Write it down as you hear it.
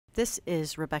This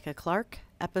is Rebecca Clark,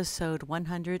 episode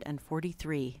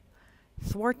 143,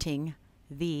 Thwarting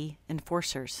the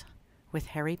Enforcers, with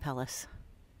Harry Peless.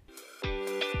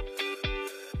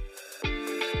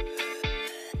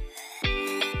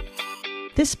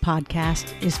 This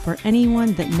podcast is for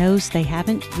anyone that knows they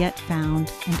haven't yet found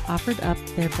and offered up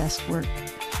their best work,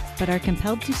 but are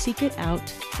compelled to seek it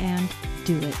out and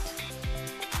do it.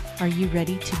 Are you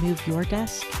ready to move your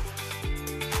desk?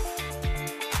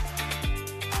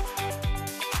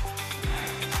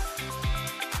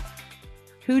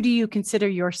 Who do you consider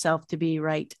yourself to be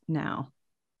right now?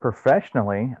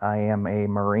 Professionally, I am a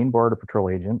Marine Border Patrol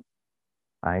agent.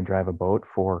 I drive a boat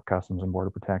for Customs and Border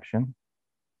Protection.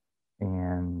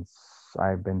 And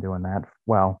I've been doing that,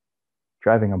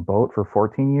 driving a boat for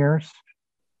 14 years.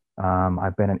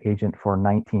 I've been an agent for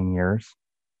 19 years,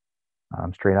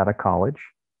 straight out of college.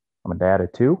 I'm a dad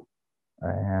of two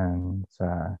and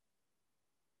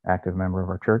active member of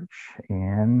our church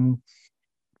and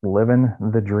living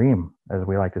the dream, as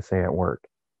we like to say at work.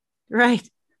 Right.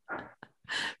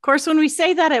 Of course, when we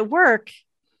say that at work,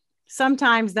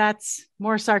 sometimes that's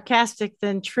more sarcastic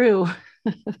than true.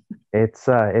 It's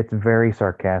very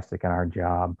sarcastic in our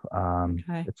job.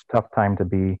 Okay. It's a tough time to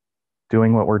be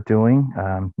doing what we're doing.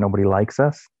 Nobody likes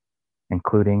us,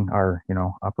 including our,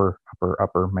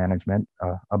 upper management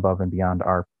above and beyond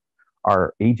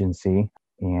our agency.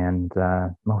 And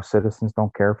most citizens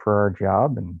don't care for our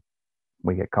job, and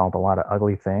we get called a lot of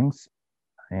ugly things.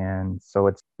 And so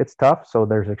it's tough. So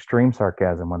there's extreme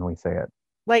sarcasm when we say it.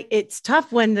 Like, it's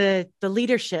tough when the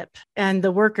leadership and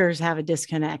the workers have a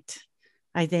disconnect,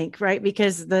 I think, right?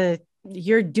 Because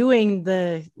you're doing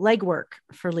the legwork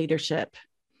for leadership,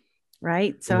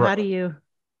 right? So how do you?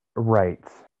 Right.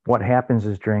 What happens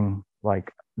is during the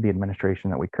administration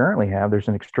that we currently have, there's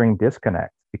an extreme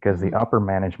disconnect because the upper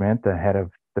management, the head of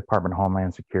Department of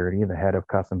Homeland Security, the head of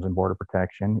Customs and Border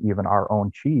Protection, even our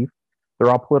own chief,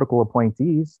 they're all political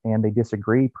appointees, and they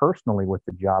disagree personally with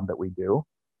the job that we do.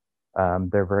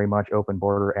 They're very much open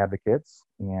border advocates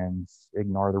and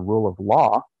ignore the rule of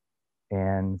law.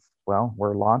 And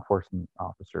we're law enforcement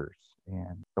officers.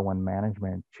 And so when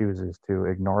management chooses to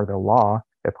ignore the law,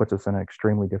 it puts us in an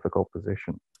extremely difficult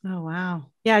position. Oh, wow.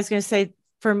 Yeah, I was going to say,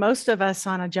 for most of us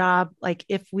on a job, like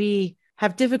if we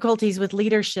have difficulties with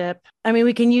leadership, I mean,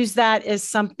 we can use that as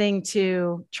something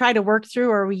to try to work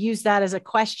through, or we use that as a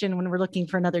question when we're looking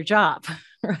for another job,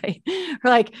 right?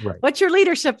 We're like, What's your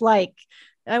leadership like?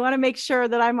 I want to make sure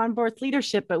that I'm on board with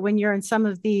leadership. But when you're in some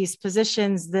of these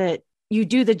positions that you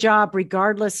do the job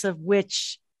regardless of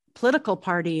which political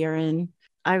party you're in,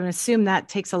 I would assume that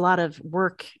takes a lot of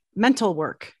work, mental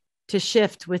work, to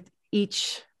shift with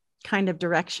each kind of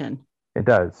direction. It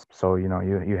does. So,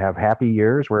 you have happy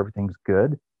years where everything's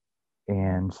good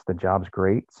and the job's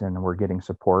great and we're getting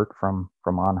support from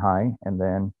on high. And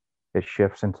then it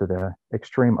shifts into the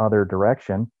extreme other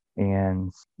direction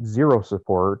and zero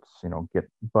support, get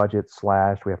budget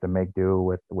slashed. We have to make do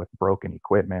with broken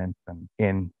equipment. And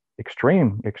in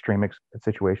extreme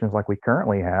situations like we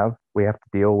currently have, we have to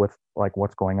deal with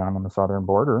what's going on the southern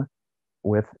border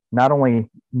with not only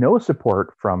no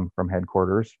support from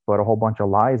headquarters, but a whole bunch of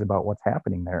lies about what's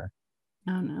happening there.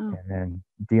 Oh, no. And then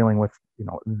dealing with,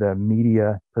 the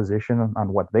media position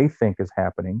on what they think is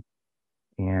happening.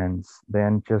 And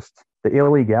then just the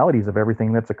illegalities of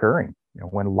everything that's occurring.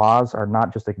 When laws are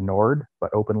not just ignored, but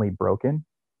openly broken,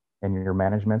 and your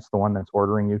management's the one that's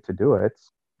ordering you to do it,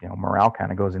 morale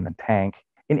kind of goes in the tank.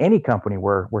 In any company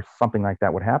where something like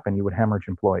that would happen, you would hemorrhage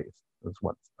employees, is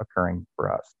what's occurring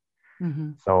for us.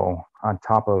 Mm-hmm. So on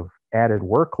top of added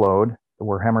workload,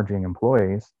 we're hemorrhaging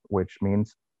employees, which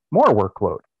means more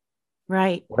workload.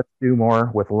 Right. Let's do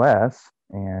more with less.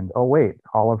 And oh, wait,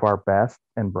 all of our best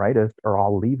and brightest are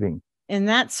all leaving. In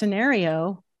that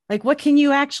scenario, what can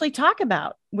you actually talk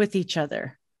about with each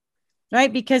other?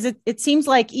 Right. Because it seems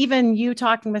like even you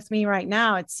talking with me right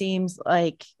now, it seems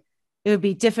like it would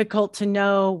be difficult to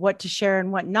know what to share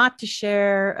and what not to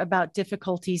share about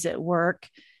difficulties at work,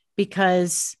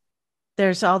 because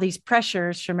there's all these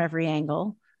pressures from every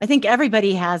angle. I think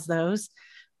everybody has those,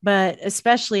 but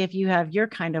especially if you have your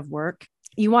kind of work,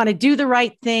 you want to do the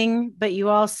right thing, but you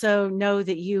also know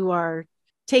that you are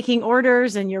taking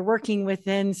orders and you're working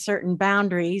within certain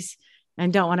boundaries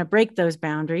and don't want to break those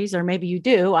boundaries, or maybe you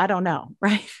do. I don't know.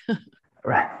 Right.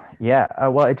 Right. Yeah.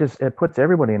 It puts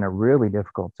everybody in a really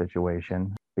difficult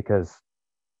situation because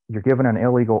you're given an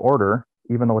illegal order,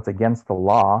 even though it's against the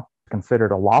law,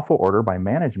 considered a lawful order by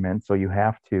management. So you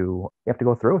have to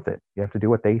go through with it. You have to do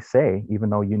what they say, even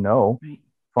though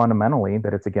fundamentally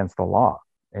that it's against the law.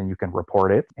 And you can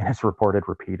report it, and it's reported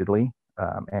repeatedly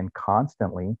and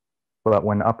constantly. But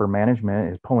when upper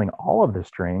management is pulling all of the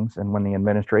strings and when the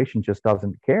administration just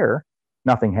doesn't care,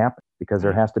 nothing happens because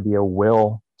there Right. has to be a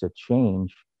will to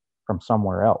change from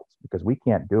somewhere else because we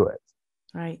can't do it.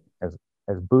 Right.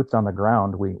 As boots on the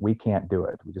ground, we can't do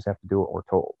it. We just have to do what we're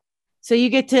told. So you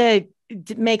get to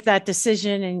make that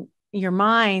decision in your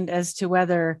mind as to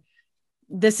whether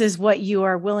this is what you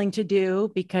are willing to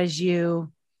do because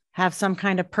you have some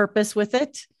kind of purpose with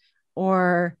it,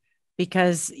 or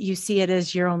because you see it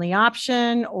as your only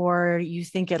option, or you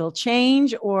think it'll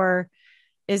change, or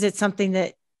is it something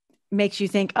that makes you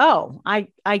think, oh,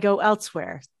 I go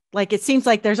elsewhere? Like it seems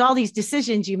like there's all these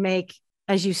decisions you make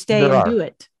as you stay There and are. do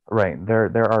it. Right.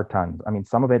 There are tons. I mean,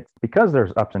 some of it because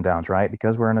there's ups and downs, right?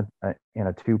 Because we're in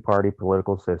a two-party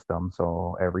political system.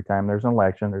 So every time there's an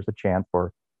election, there's a chance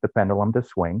for the pendulum to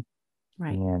swing.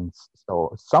 Right. And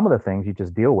so some of the things you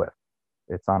just deal with.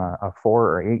 It's on a 4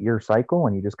 or 8 year cycle,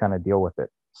 and you just kind of deal with it.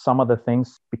 Some of the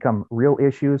things become real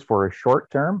issues for a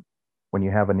short term when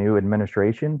you have a new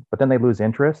administration, but then they lose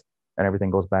interest and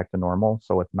everything goes back to normal.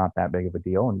 So it's not that big of a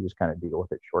deal, and you just kind of deal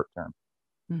with it short term.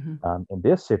 Mm-hmm. In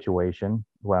this situation,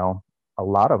 well, a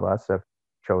lot of us have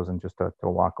chosen just to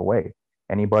walk away.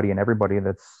 Anybody and everybody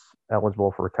that's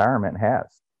eligible for retirement has.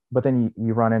 But then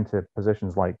you run into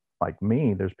positions like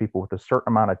me. There's people with a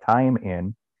certain amount of time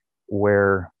in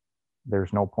where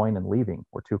there's no point in leaving.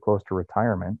 We're too close to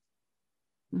retirement.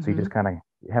 So you Mm-hmm. just kind of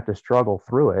have to struggle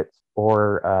through it.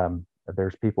 Or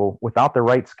there's people without the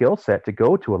right skill set to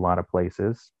go to a lot of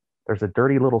places. There's a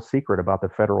dirty little secret about the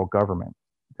federal government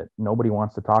that nobody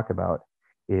wants to talk about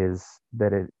is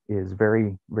that it is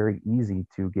very, very easy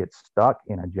to get stuck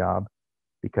in a job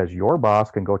because your boss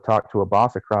can go talk to a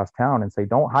boss across town and say,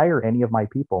 don't hire any of my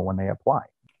people when they apply.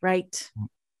 Right.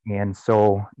 And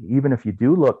so even if you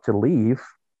do look to leave,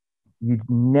 you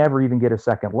never even get a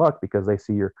second look because they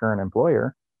see your current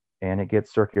employer and it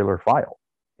gets circular file.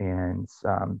 And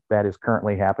that is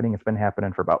currently happening. It's been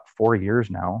happening for about 4 years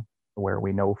now, where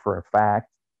we know for a fact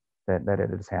that it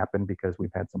has happened because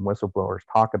we've had some whistleblowers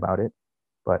talk about it.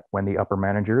 But when the upper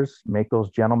managers make those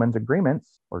gentlemen's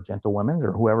agreements or gentlewomen's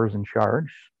or whoever's in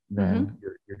charge, Mm-hmm. then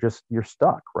you're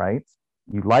stuck, right?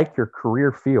 You like your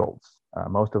career fields.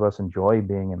 Most of us enjoy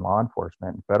being in law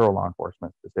enforcement and federal law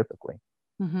enforcement specifically.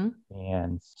 Mm-hmm.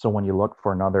 And so when you look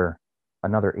for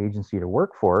another agency to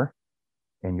work for,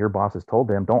 and your boss has told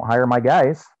them, "Don't hire my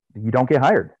guys," you don't get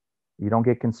hired, you don't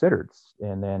get considered,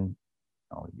 and then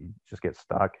you just get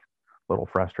stuck, a little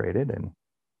frustrated, and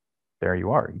there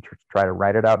you are. You try to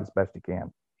write it out as best you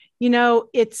can. You know,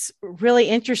 it's really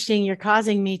interesting. You're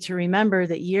causing me to remember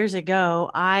that years ago,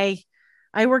 I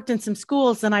worked in some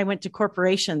schools, and I went to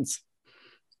corporations.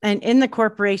 And in the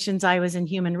corporations, I was in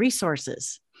human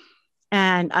resources.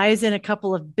 And I was in a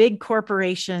couple of big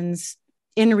corporations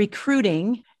in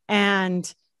recruiting,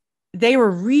 and they were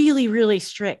really, really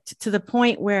strict to the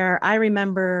point where I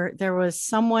remember there was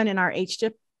someone in our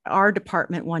HR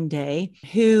department one day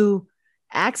who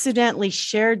accidentally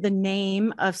shared the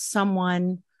name of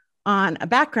someone on a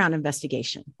background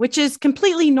investigation, which is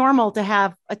completely normal to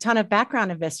have a ton of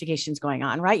background investigations going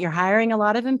on, right? You're hiring a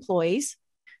lot of employees.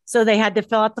 So they had to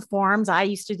fill out the forms. I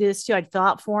used to do this too. I'd fill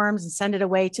out forms and send it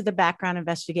away to the background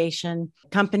investigation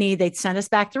company. They'd send us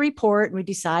back the report and we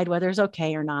decide whether it's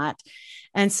okay or not.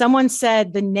 And someone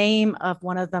said the name of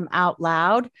one of them out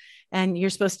loud, and you're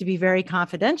supposed to be very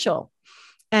confidential.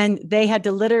 And they had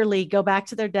to literally go back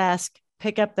to their desk,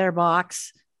 pick up their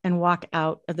box, and walk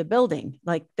out of the building.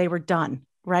 Like they were done,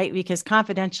 right? Because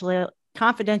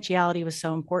confidentiality was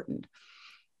so important.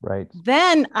 Right.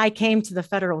 Then I came to the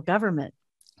federal government.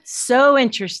 So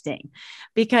interesting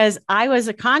because I was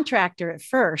a contractor at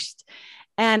first.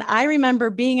 And I remember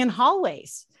being in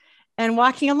hallways and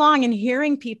walking along and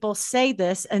hearing people say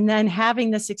this, and then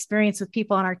having this experience with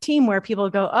people on our team where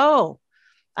people go, "Oh,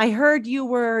 I heard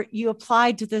you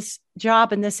applied to this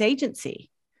job in this agency."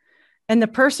 And the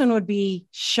person would be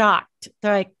shocked.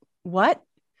 They're like, "What?"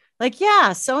 Like,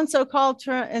 "Yeah, so and so called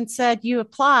and said you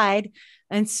applied."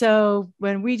 And so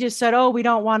when we just said, "Oh, we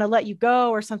don't want to let you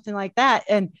go," or something like that.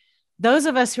 And those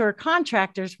of us who are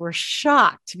contractors were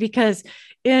shocked because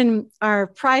in our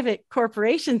private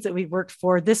corporations that we worked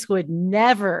for, this would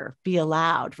never be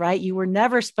allowed, right? You were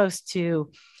never supposed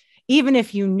to, even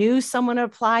if you knew someone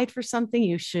applied for something,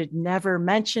 you should never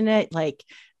mention it. Like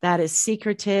that is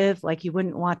secretive, like you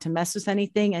wouldn't want to mess with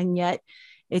anything. And yet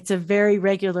it's a very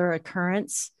regular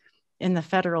occurrence in the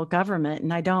federal government.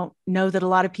 And I don't know that a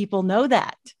lot of people know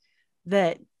that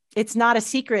it's not a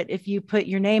secret if you put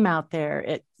your name out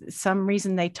there. Some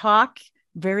reason they talk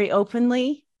very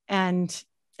openly and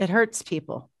it hurts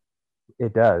people.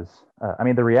 It does. I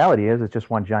mean, the reality is it's just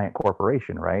one giant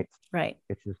corporation, right? Right.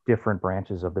 It's just different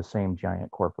branches of the same giant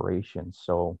corporation.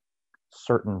 So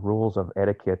certain rules of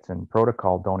etiquette and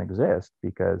protocol don't exist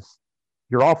because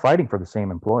you're all fighting for the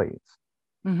same employees.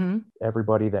 Mm-hmm.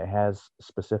 Everybody that has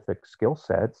specific skill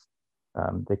sets,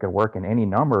 they could work in any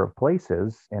number of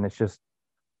places, and it's just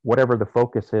whatever the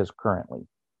focus is currently.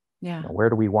 Yeah. Where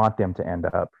do we want them to end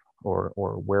up, or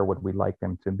where would we like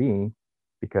them to be?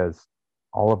 Because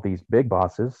all of these big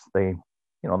bosses, they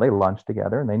lunch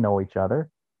together and they know each other,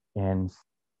 and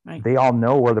Right. they all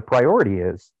know where the priority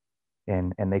is,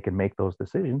 and they can make those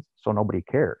decisions, so nobody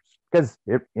cares because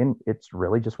it's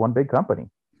really just one big company.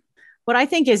 What I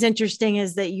think is interesting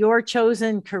is that your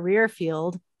chosen career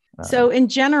field. Um, So, in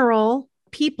general,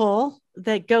 people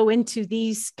that go into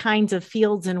these kinds of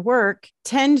fields and work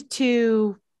tend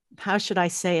to, how should I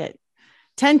say it?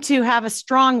 Tend to have a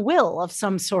strong will of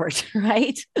some sort,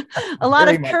 right? A lot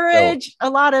Very of much so. courage, a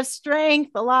lot of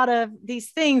strength, a lot of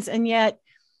these things. And yet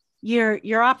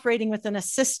you're operating within a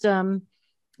system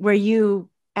where you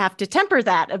have to temper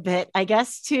that a bit, I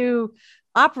guess, to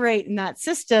operate in that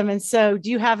system. And so, do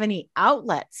you have any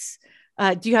outlets?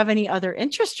 Do you have any other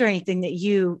interest or anything that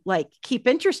you like keep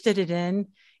interested in,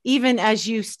 even as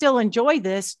you still enjoy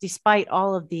this, despite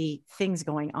all of the things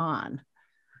going on?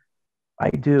 I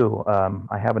do.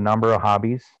 I have a number of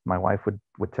hobbies. My wife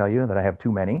would tell you that I have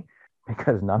too many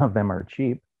because none of them are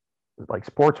cheap. Like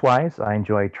sports wise, I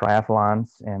enjoy triathlons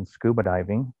and scuba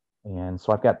diving, and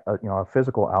so I've got a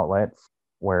physical outlet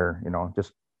where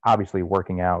just obviously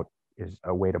working out is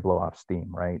a way to blow off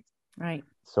steam, right? Right.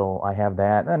 So I have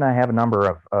that, and I have a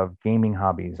number of gaming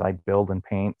hobbies. I build and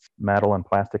paint metal and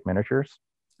plastic miniatures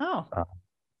Oh, uh,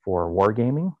 for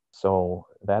wargaming. So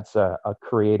that's a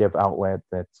creative outlet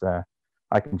that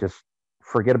I can just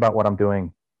forget about what I'm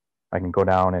doing. I can go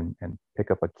down and pick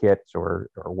up a kit or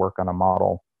work on a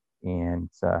model, and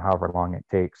however long it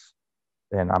takes.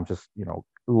 And I'm just,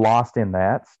 lost in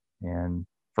that and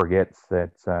forgets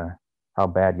that how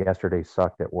bad yesterday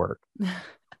sucked at work.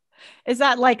 is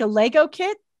that like a Lego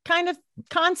kit kind of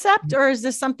concept, or is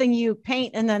this something you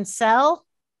paint and then sell,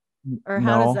 or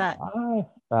how does No,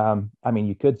 that? I mean,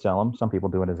 you could sell them. Some people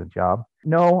do it as a job.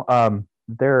 No,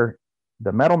 they're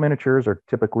the metal miniatures are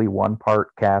typically one part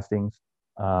castings.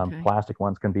 Okay. Plastic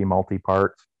ones can be multi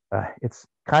parts. It's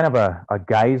kind of a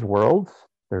guy's world.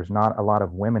 There's not a lot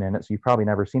of women in it, so you've probably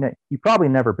never seen it. You probably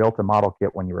never built a model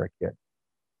kit when you were a kid,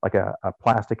 like a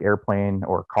plastic airplane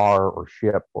or car or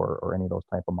ship or any of those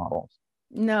type of models.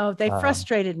 No, they Um,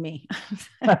 frustrated me.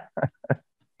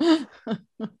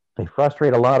 they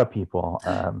frustrate a lot of people.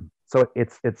 So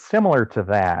it's similar to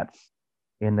that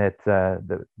in that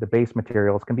the base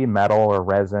materials can be metal or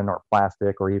resin or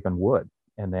plastic or even wood,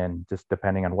 and then just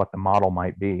depending on what the model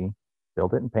might be,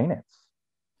 build it and paint it,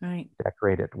 Right.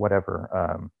 decorate it, whatever.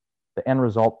 The end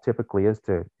result typically is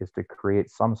to create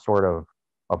some sort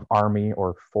of army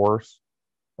or force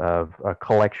of a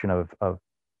collection of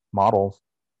models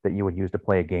that you would use to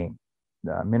play a game.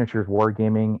 Miniatures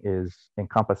wargaming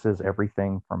encompasses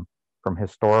everything from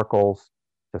historicals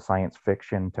to science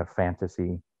fiction to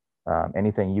fantasy.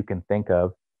 Anything you can think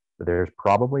of, there's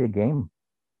probably a game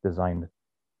designed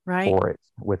Right. for it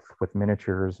with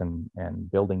miniatures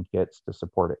and building kits to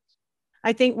support it.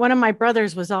 I think one of my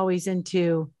brothers was always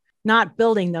into not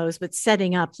building those, but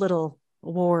setting up little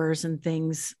wars and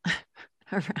things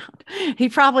around. He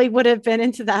probably would have been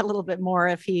into that a little bit more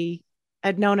if he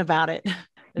had known about it.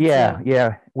 It's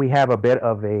Yeah. We have a bit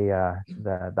of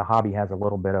the hobby has a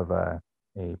little bit of a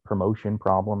promotion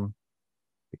problem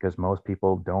because most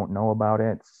people don't know about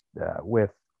it.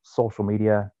 With social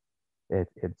media,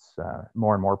 it's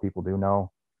more and more people do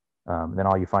know. Then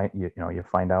all you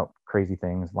find out crazy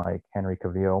things like Henry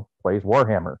Cavill plays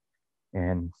Warhammer,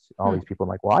 and all these people are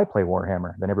like, well, I play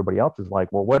Warhammer. Then everybody else is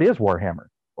like, well, what is Warhammer?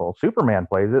 Well, Superman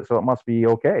plays it, so it must be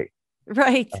okay.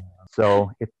 right.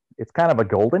 So it's kind of a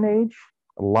golden age.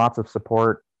 Lots of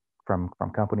support from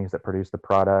companies that produce the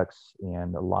products,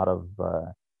 and a lot of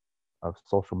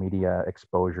social media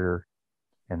exposure,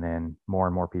 and then more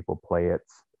and more people play it.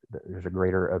 There's a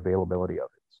greater availability of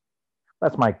it.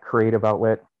 That's my creative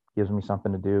outlet. Gives me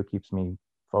something to do. Keeps me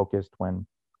focused when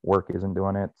work isn't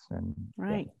doing it. And yeah.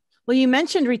 Right. Well, you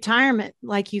mentioned retirement,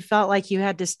 like you felt like you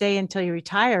had to stay until you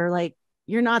retire. Like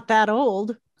you're not that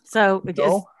old. So is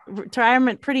No,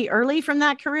 retirement pretty early from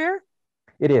that career?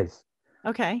 it is.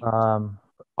 Okay. Um,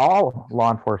 all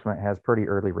law enforcement has pretty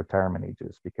early retirement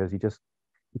ages because you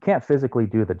can't physically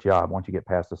do the job once you get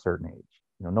past a certain age.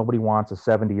 Nobody wants a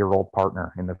 70-year-old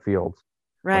partner in the field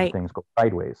when Right. things go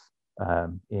sideways.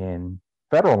 In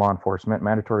federal law enforcement,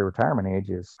 mandatory retirement age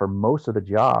is for most of the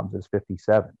jobs is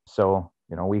 57. So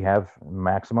we have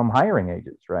maximum hiring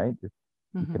ages, right?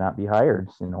 You cannot be hired,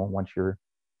 once you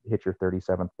hit your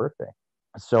 37th birthday.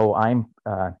 So I'm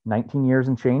 19 years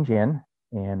and change in,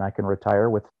 and I can retire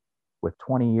with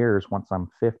 20 years once I'm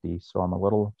 50. So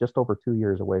I'm just over 2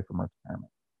 years away from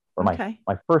retirement, or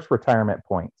my first retirement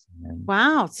points. And,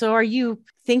 wow. So are you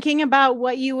thinking about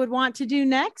what you would want to do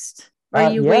next? Or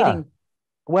are you yeah. waiting?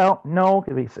 Well, no,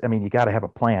 I mean, you got to have a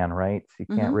plan, right? So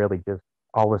you can't really just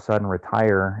all of a sudden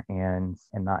retire and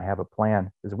not have a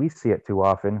plan, because we see it too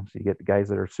often. So you get the guys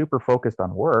that are super focused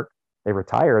on work, they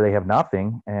retire, they have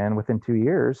nothing, and within 2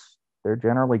 years, they're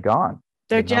generally gone.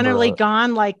 They're generally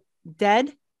gone, like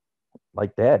dead?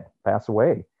 Like dead, pass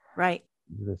away. Right.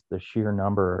 The sheer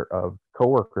number of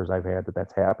coworkers I've had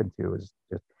that's happened to is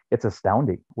just, it's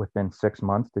astounding. Within 6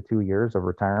 months to 2 years of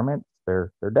retirement,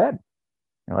 they're dead.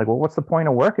 You're like, well, what's the point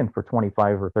of working for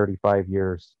 25 or 35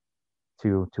 years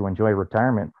to enjoy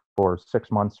retirement for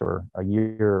 6 months or a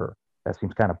year? That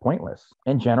seems kind of pointless.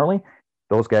 And generally,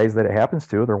 those guys that it happens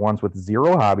to, they're ones with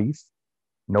zero hobbies,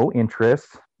 no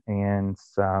interests, and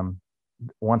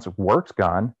once work's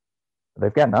gone,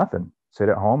 they've got nothing. Sit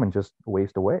at home and just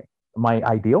waste away. My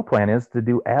ideal plan is to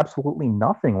do absolutely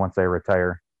nothing once I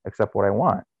retire, except what I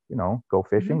want. Go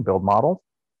fishing, build models,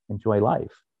 enjoy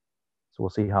life. So we'll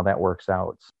see how that works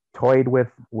out. Toyed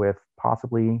with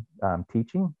possibly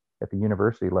teaching at the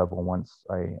university level once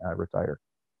I retire.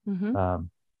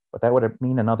 But that would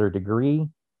mean another degree,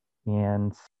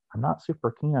 and I'm not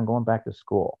super keen on going back to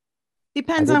school.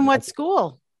 Depends on what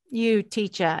school you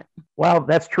teach at. Well,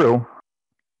 that's true.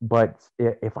 But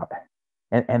if I,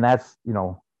 and that's,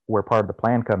 where part of the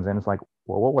plan comes in. It's like,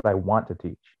 well, what would I want to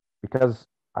teach? Because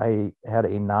I had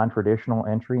a non-traditional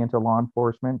entry into law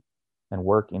enforcement and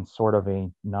work in sort of a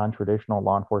non-traditional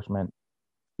law enforcement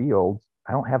field.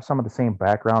 I don't have some of the same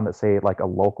background that, say, like a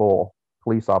local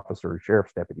police officer or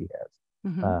sheriff's deputy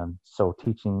has. So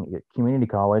teaching at community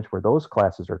college, where those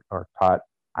classes are taught,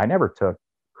 I never took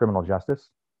criminal justice.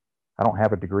 I don't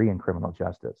have a degree in criminal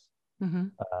justice.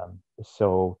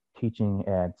 So teaching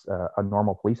at a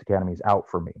normal police academy is out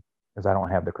for me, because I don't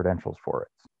have the credentials for it.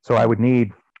 So I would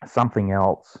need something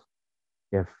else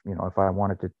if I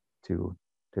wanted to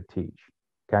teach.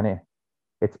 Kind of,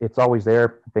 it's always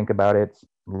there. Think about it.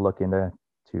 Look into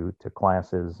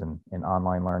classes and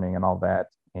online learning and all that,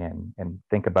 and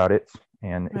think about it.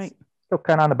 And it's still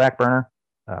kind of on the back burner.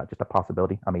 Just a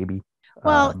possibility, a maybe.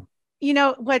 Well,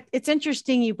 what it's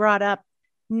interesting you brought up.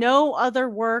 No other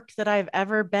work that I've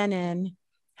ever been in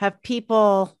have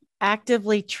people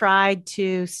actively tried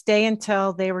to stay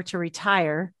until they were to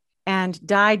retire and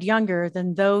died younger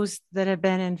than those that have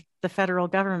been in the federal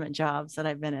government jobs that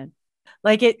I've been in.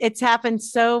 Like it's happened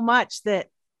so much that,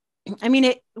 I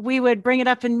mean, we would bring it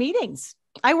up in meetings.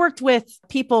 I worked with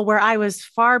people where I was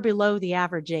far below the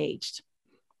average aged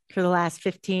for the last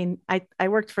 15. I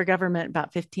worked for government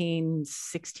about 15,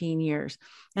 16 years.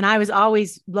 And I was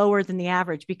always lower than the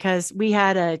average because we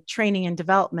had a training and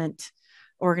development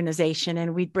organization,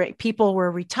 and people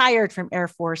were retired from Air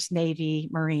Force, Navy,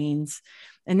 Marines,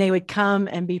 and they would come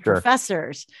and be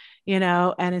professors,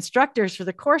 and instructors for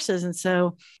the courses. And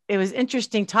so it was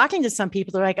interesting talking to some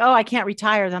people. They're like, oh, I can't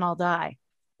retire, then I'll die.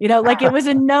 Like it was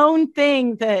a known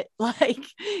thing that, like,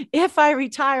 if I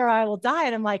retire, I will die.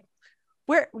 And I'm like,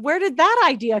 where did that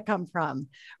idea come from?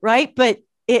 Right. But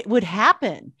it would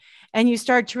happen. And you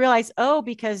start to realize,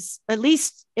 because at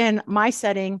least in my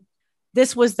setting,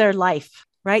 this was their life,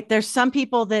 right? There's some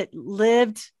people that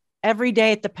lived every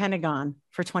day at the Pentagon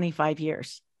for 25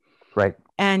 years. Right.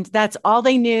 And that's all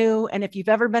they knew. And if you've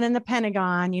ever been in the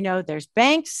Pentagon, there's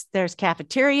banks, there's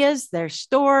cafeterias, there's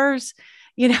stores,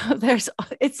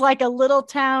 it's like a little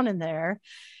town in there.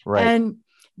 Right. And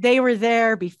they were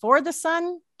there before the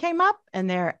sun came up and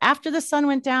there after the sun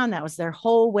went down. That was their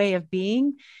whole way of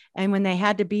being. And when they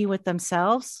had to be with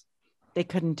themselves, they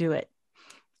couldn't do it.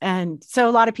 And so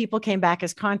a lot of people came back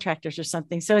as contractors or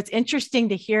something. So it's interesting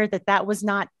to hear that was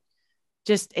not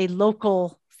just a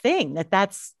local thing,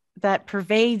 that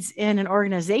pervades in an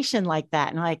organization like that.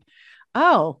 And like,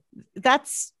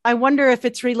 I wonder if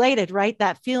it's related, right?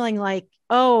 That feeling like,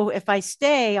 if I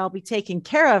stay, I'll be taken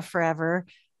care of forever.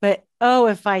 But,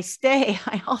 if I stay,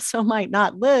 I also might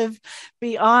not live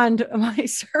beyond my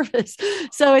service.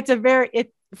 So it's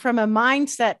from a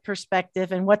mindset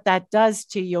perspective and what that does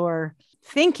to your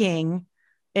thinking,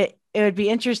 it would be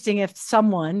interesting if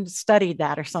someone studied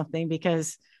that or something,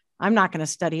 because I'm not going to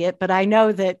study it, but I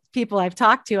know that people I've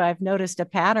talked to, I've noticed a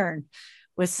pattern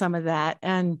with some of that.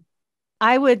 And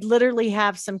I would literally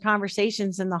have some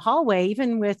conversations in the hallway,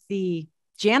 even with the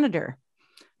janitor.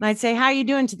 And I'd say, how are you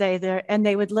doing today there? And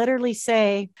they would literally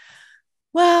say,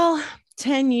 well,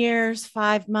 10 years,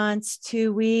 5 months,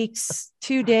 2 weeks,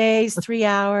 2 days, 3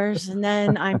 hours, and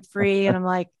then I'm free. And I'm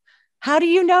like, how do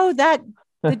you know that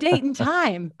the date and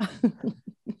time?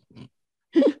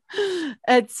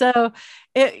 And so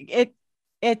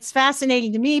it's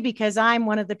fascinating to me because I'm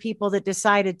one of the people that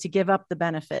decided to give up the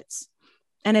benefits,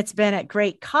 and it's been at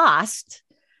great cost.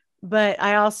 But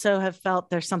I also have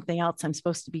felt there's something else I'm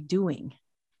supposed to be doing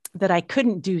that I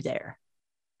couldn't do there.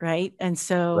 Right. And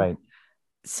Right.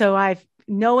 so I've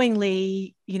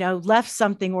knowingly, left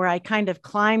something where I kind of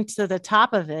climbed to the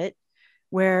top of it,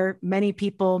 where many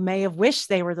people may have wished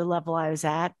they were the level I was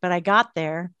at, but I got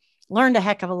there, learned a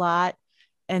heck of a lot,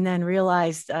 and then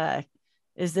realized,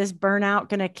 is this burnout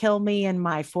going to kill me in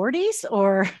my 40s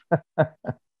or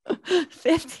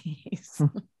 50s?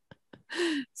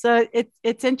 So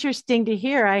it's interesting to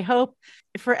hear. I hope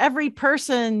for every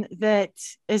person that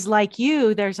is like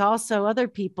you, there's also other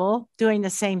people doing the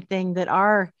same thing that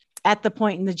are at the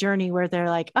point in the journey where they're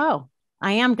like, oh,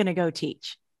 I am going to go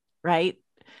teach. Right.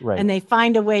 Right. And they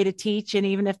find a way to teach. And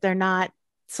even if they're not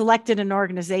selected an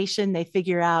organization, they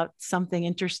figure out something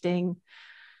interesting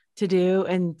to do.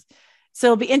 And so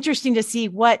it'll be interesting to see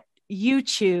what you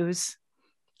choose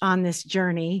on this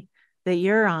journey that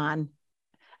you're on.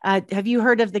 Have you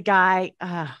heard of the guy?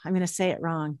 I'm going to say it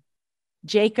wrong.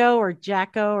 Jacko,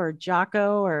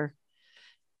 or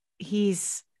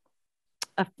he's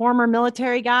a former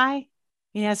military guy.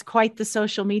 He has quite the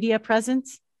social media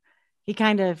presence. He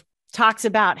kind of talks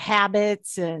about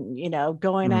habits and,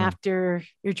 going after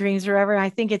your dreams or whatever. I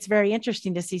think it's very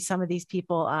interesting to see some of these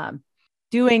people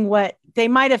doing what they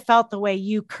might have felt the way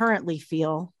you currently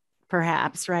feel,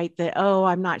 perhaps, right? That, oh,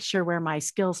 I'm not sure where my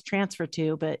skills transfer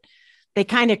to, but they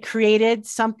kind of created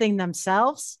something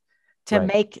themselves to Right.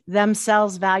 make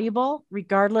themselves valuable,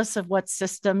 regardless of what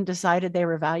system decided they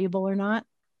were valuable or not.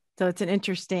 So it's an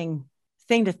interesting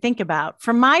thing to think about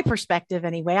from my perspective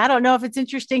anyway. I don't know if it's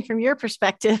interesting from your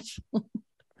perspective.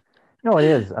 No, it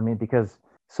is. I mean, because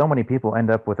so many people end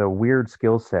up with a weird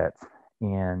skill set,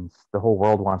 and the whole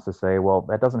world wants to say, well,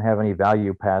 that doesn't have any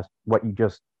value past what you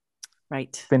just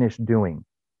Right. finished doing.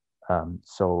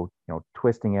 So,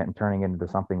 twisting it and turning it into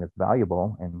something that's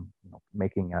valuable and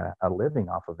making a living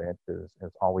off of it is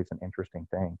always an interesting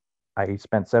thing. I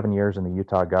spent 7 years in the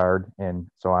Utah Guard, and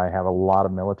so I have a lot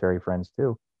of military friends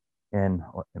too. And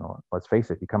let's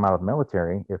face it, you come out of the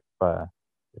military, if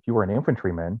you were an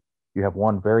infantryman, you have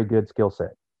one very good skill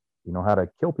set. You know how to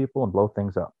kill people and blow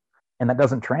things up, and that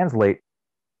doesn't translate,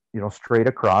 straight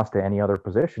across to any other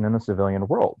position in the civilian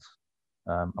world,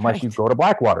 unless you go to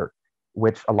Blackwater,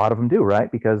 which a lot of them do,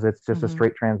 right? Because it's just a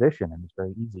straight transition and it's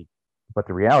very easy. But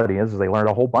the reality is they learned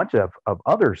a whole bunch of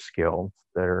other skills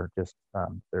that are just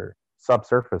they're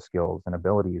subsurface skills and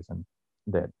abilities, and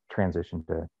that transition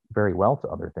to very well to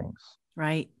other things.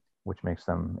 Right. Which makes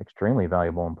them extremely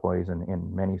valuable employees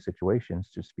in many situations,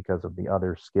 just because of the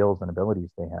other skills and abilities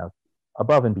they have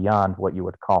above and beyond what you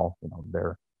would call,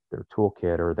 their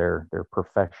toolkit or their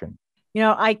profession.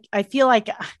 I feel like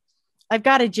I've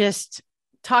got to just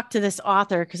talk to this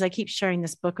author because I keep sharing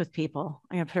this book with people.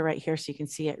 I'm going to put it right here so you can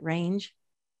see it. Range.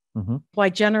 Mm-hmm.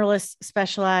 Why generalists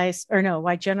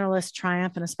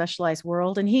triumph in a specialized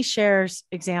world. And he shares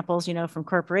examples, from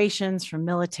corporations, from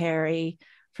military,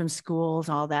 from schools,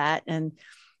 all that. And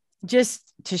just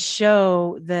to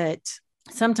show that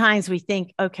sometimes we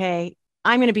think, okay,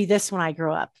 I'm going to be this when I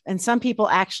grow up. And some people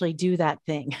actually do that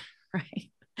thing, right?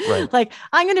 Like,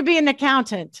 I'm going to be an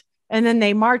accountant. And then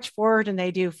they march forward and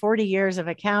they do 40 years of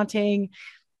accounting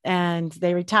and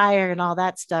they retire and all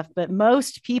that stuff. But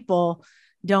most people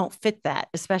don't fit that,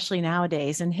 especially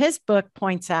nowadays. And his book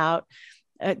points out,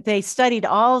 they studied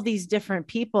all of these different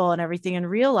people and everything and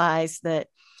realized that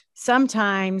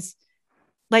sometimes,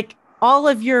 like, all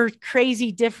of your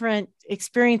crazy different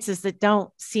experiences that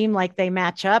don't seem like they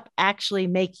match up actually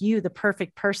make you the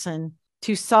perfect person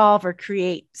to solve or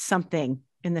create something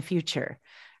in the future.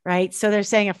 Right. So they're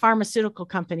saying a pharmaceutical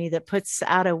company that puts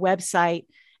out a website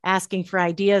asking for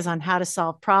ideas on how to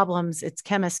solve problems its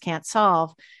chemists can't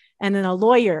solve. And then a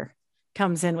lawyer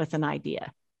comes in with an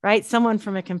idea, right? Someone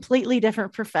from a completely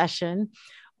different profession,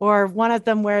 or one of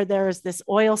them where there's this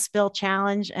oil spill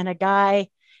challenge and a guy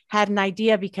had an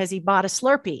idea because he bought a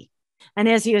Slurpee. And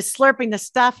as he was slurping the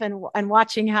stuff and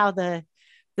watching how the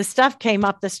stuff came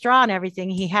up the straw and everything,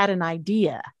 he had an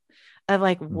idea of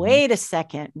like, wait a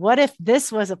second, what if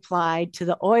this was applied to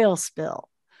the oil spill?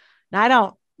 Now, I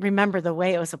don't remember the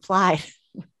way it was applied,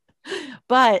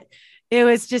 but it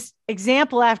was just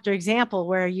example after example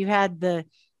where you had the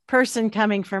person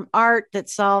coming from art that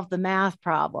solved the math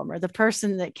problem, or the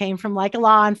person that came from like a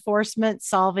law enforcement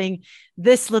solving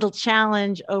this little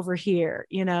challenge over here,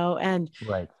 and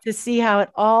Right. to see how it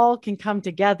all can come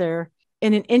together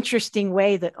in an interesting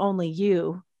way that only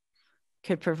you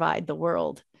could provide the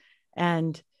world.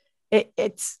 And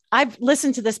I've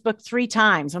listened to this book 3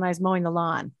 times when I was mowing the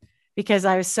lawn, because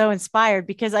I was so inspired,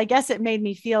 because I guess it made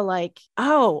me feel like,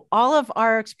 oh, all of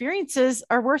our experiences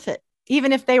are worth it,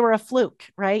 even if they were a fluke,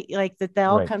 right? Like that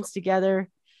all Right. comes together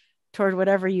toward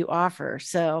whatever you offer.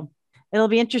 So it'll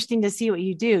be interesting to see what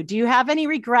you do. Do you have any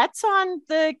regrets on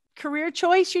the career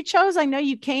choice you chose? I know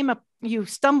you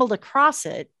stumbled across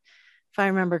it, if I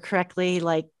remember correctly,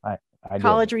 like I did.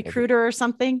 college recruiter or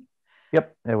something.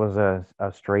 Yep. It was a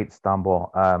straight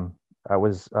stumble. I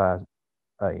was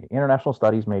an international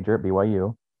studies major at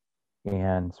BYU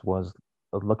and was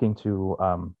looking to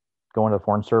go into the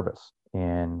foreign service.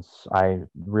 And I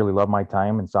really loved my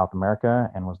time in South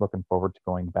America and was looking forward to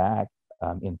going back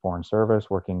in foreign service,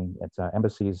 working at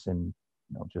embassies and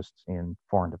just in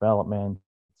foreign development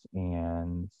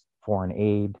and foreign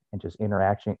aid, and just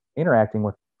interacting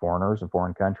with foreigners and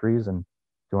foreign countries, and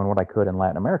doing what I could in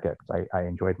Latin America, because I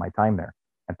enjoyed my time there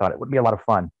and thought it would be a lot of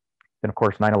fun. Then, of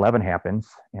course, 9/11 happens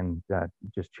and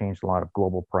just changed a lot of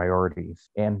global priorities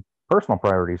and personal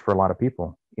priorities for a lot of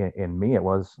people. In me, it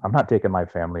was, I'm not taking my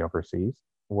family overseas.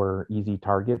 We're easy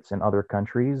targets in other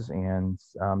countries, and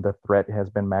the threat has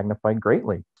been magnified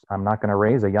greatly. I'm not going to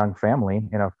raise a young family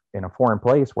in a foreign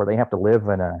place where they have to live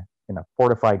in a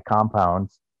fortified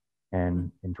compound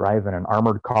and drive in an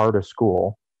armored car to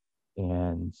school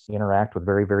and interact with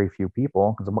very, very few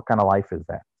people. Because what kind of life is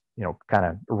that? Kind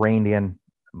of reined in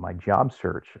my job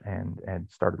search and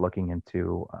started looking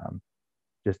into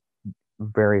just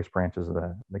various branches of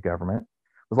the government.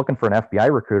 I was looking for an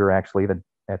FBI recruiter actually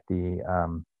at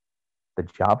the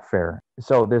job fair.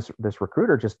 So this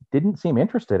recruiter just didn't seem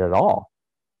interested at all.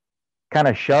 Kind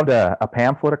of shoved a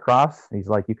pamphlet across. He's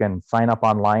like, you can sign up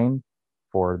online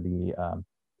for the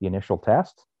initial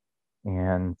test,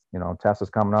 and test is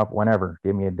coming up whenever.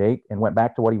 Give me a date, and went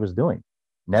back to what he was doing.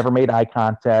 Never made eye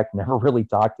contact. Never really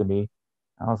talked to me.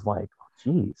 I was like,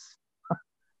 geez,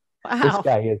 this Wow.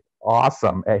 guy is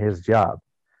awesome at his job.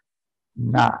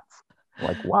 Not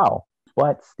like, wow.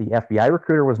 But the FBI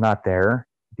recruiter was not there.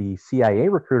 The CIA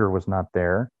recruiter was not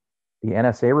there. The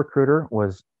NSA recruiter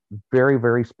was very,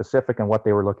 very specific in what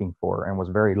they were looking for and was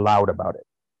very loud about it.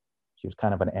 She was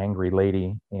kind of an angry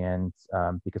lady, and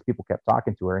because people kept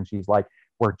talking to her, and she's like,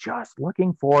 we're just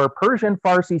looking for Persian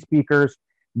Farsi speakers,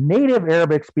 native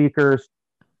Arabic speakers,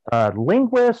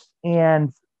 linguists,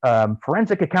 and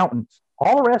forensic accountants.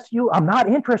 All the rest of you, I'm not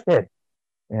interested.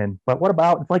 But what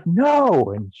about? It's like,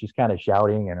 no. And she's kind of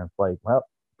shouting, and it's like, well,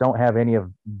 don't have any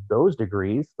of those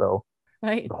degrees. So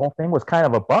Right. the whole thing was kind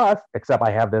of a bust, except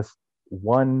I have this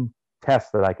one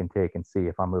test that I can take and see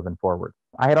if I'm moving forward.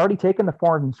 I had already taken the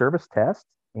foreign service test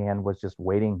and was just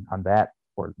waiting on that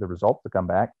for the results to come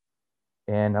back.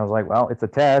 And I was like, well, it's a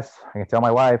test. I can tell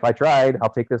my wife I tried. I'll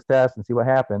take this test and see what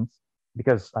happens.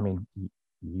 Because, I mean,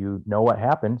 what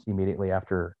happened immediately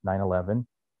after 9/11.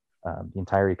 The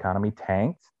entire economy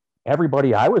tanked.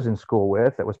 Everybody I was in school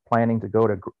with that was planning to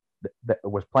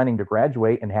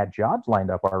graduate and had jobs lined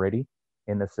up already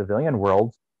in the civilian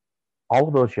world, all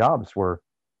of those job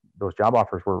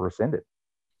offers were rescinded.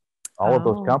 All of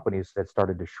those Oh, companies had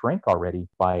started to shrink already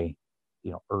by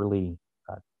early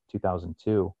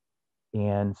 2002.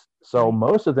 And so right.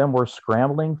 most of them were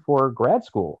scrambling for grad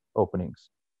school openings.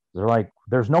 They're like,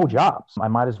 there's no jobs. I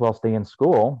might as well stay in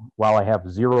school while I have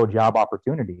 0 job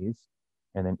opportunities,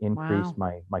 and then increase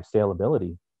Wow. my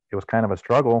saleability. It was kind of a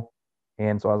struggle.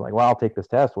 And so I was like, well, I'll take this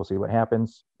test. We'll see what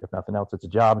happens. If nothing else, it's a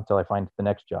job until I find the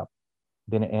next job.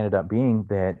 Then it ended up being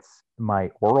that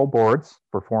my oral boards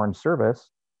for foreign service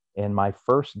and my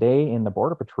first day in the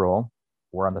Border Patrol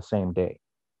were on the same day.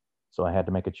 So I had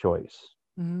to make a choice.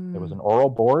 It was Mm. an oral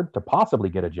board to possibly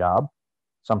get a job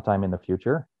sometime in the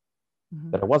future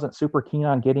Mhm. that I wasn't super keen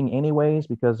on getting anyways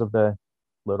because of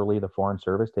literally the foreign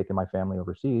service taking my family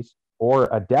overseas, or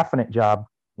a definite job,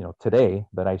 today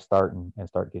that I start and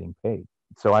start getting paid.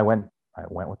 So I went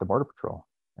with the Border Patrol.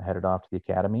 I headed off to the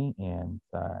academy and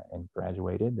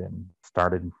graduated and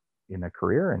started in a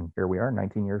career, and here we are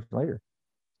 19 years later,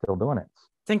 still doing it.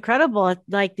 It's incredible.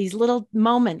 Like these little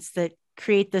moments that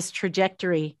create this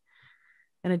trajectory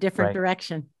in a different Right.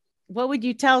 direction. What would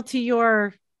you tell to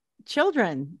your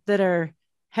children that are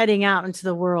heading out into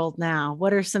the world now?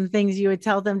 What are some things you would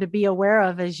tell them to be aware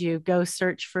of as you go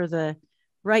search for the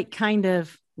right kind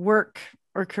of work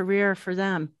or career for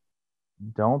them?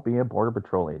 Don't be a Border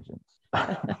Patrol agent.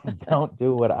 Don't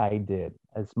do what I did.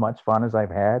 as much fun as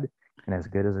I've had and as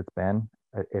good as it's been,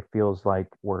 it feels like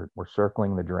we're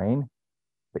circling the drain.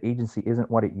 The agency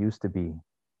isn't what it used to be.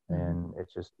 And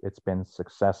it's been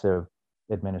successive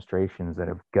administrations that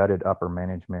have gutted upper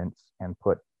managements and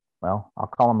put, well, I'll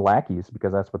call them lackeys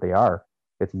because that's what they are.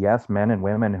 It's yes men and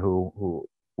women who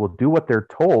will do what they're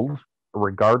told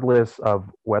regardless of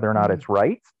whether or not it's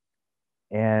right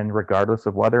and regardless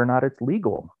of whether or not it's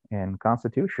legal and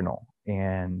constitutional.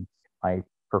 And my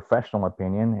professional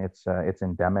opinion, it's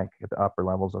endemic at the upper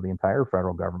levels of the entire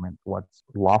federal government. What's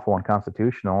lawful and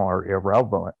constitutional are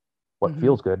irrelevant. What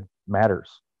feels good matters.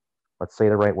 Let's say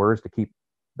the right words to keep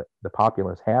the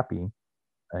populace happy,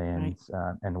 and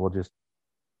we'll just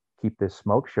keep this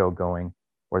smoke show going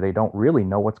where they don't really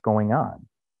know what's going on.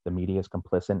 The media is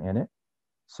complicit in it,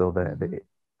 so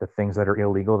the things that are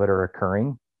illegal that are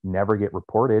occurring never get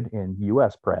reported in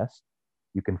U.S. press.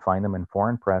 You can find them in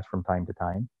foreign press from time to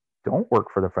time. Don't work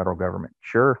for the federal government.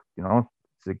 Sure,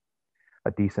 it's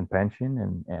a decent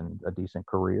pension and a decent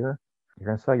career. You're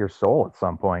going to sell your soul at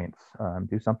some point.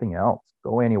 Do something else.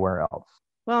 Go anywhere else.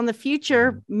 Well, in the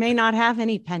future may not have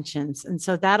any pensions. And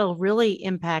so that'll really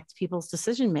impact people's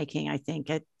decision making, I think.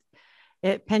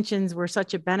 Pensions were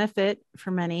such a benefit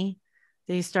for many.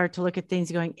 They start to look at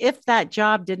things going, if that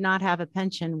job did not have a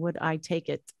pension, would I take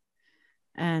it?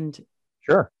 And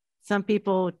sure, some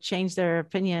people change their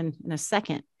opinion in a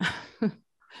second.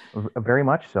 Very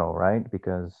much so, right?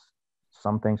 Because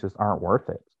some things just aren't worth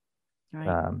it.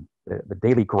 Right. The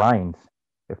daily grind,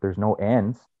 if there's no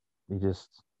ends,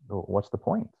 what's the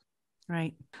point?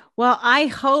 Right. Well, I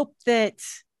hope that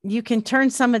you can turn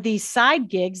some of these side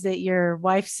gigs that your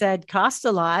wife said cost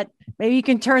a lot. Maybe you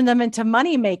can turn them into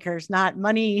money makers, not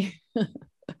money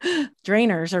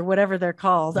drainers or whatever they're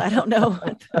called. I don't know.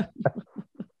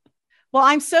 Well,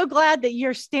 I'm so glad that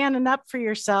you're standing up for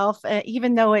yourself,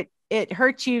 even though it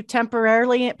hurts you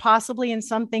temporarily, possibly in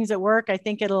some things at work. I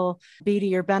think it'll be to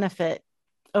your benefit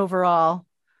overall.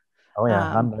 Oh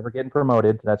yeah, I'm never getting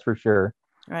promoted. That's for sure.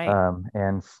 Right.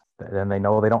 And they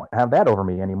know they don't have that over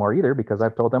me anymore either because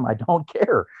I've told them I don't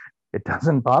care. It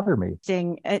doesn't bother me.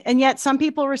 And yet some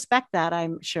people respect that,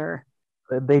 I'm sure.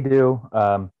 They do.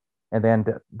 And then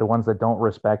the ones that don't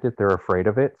respect it, they're afraid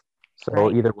of it.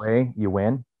 So either way, you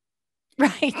win.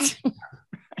 Right.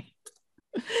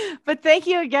 But thank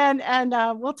you again. And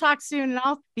we'll talk soon. And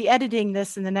I'll be editing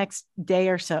this in the next day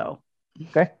or so.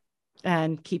 Okay.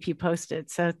 And keep you posted.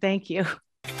 So thank you.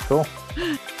 Cool.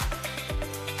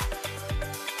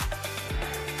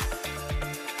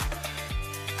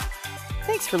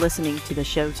 Thanks for listening to the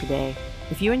show today.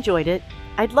 If you enjoyed it,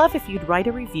 I'd love if you'd write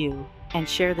a review and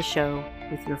share the show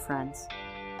with your friends.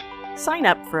 Sign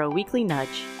up for a weekly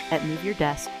nudge at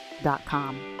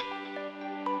moveyourdesk.com.